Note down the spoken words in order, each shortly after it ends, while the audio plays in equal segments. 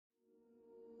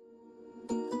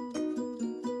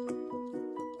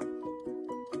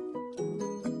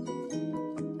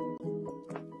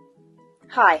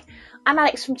Hi, I'm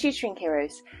Alex from Tutoring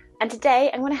Heroes, and today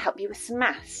I'm going to help you with some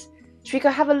maths. Should we go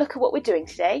have a look at what we're doing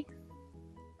today?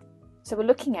 So we're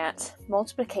looking at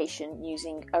multiplication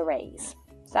using arrays.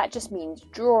 So that just means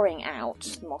drawing out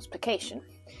multiplication.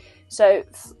 So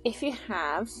if you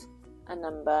have a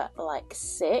number like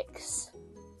 6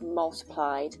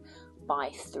 multiplied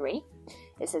by 3,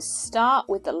 it says start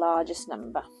with the largest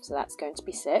number, so that's going to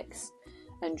be 6,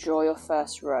 and draw your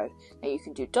first row. Now you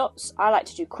can do dots. I like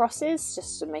to do crosses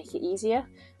just to make it easier.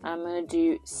 I'm going to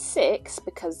do 6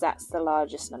 because that's the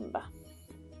largest number.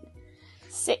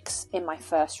 6 in my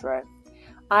first row.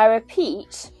 I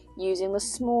repeat using the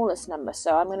smallest number,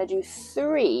 so I'm going to do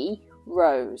 3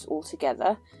 rows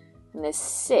altogether, and there's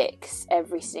 6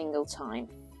 every single time.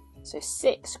 So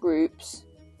 6 groups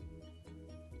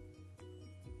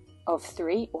of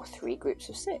 3 or 3 groups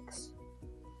of 6.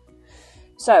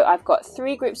 So I've got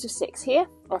 3 groups of 6 here,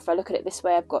 or if I look at it this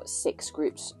way, I've got 6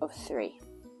 groups of 3.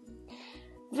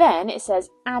 Then it says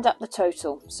add up the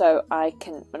total. So I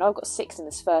can, when I've got 6 in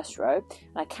this first row,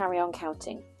 and I carry on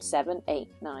counting 7, 8,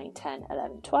 9, 10,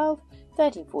 11, 12,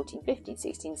 13, 14, 15,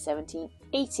 16, 17,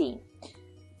 18.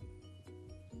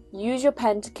 Use your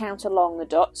pen to count along the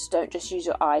dots, don't just use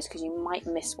your eyes because you might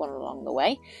miss one along the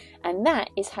way. And that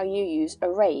is how you use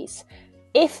arrays.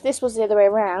 If this was the other way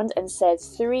around and said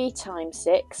 3 times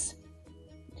 6,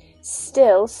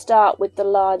 still start with the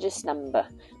largest number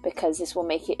because this will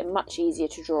make it much easier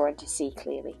to draw and to see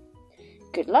clearly.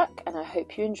 Good luck, and I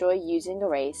hope you enjoy using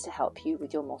arrays to help you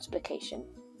with your multiplication.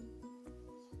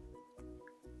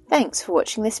 Thanks for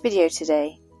watching this video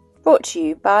today, brought to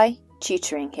you by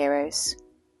Tutoring Heroes.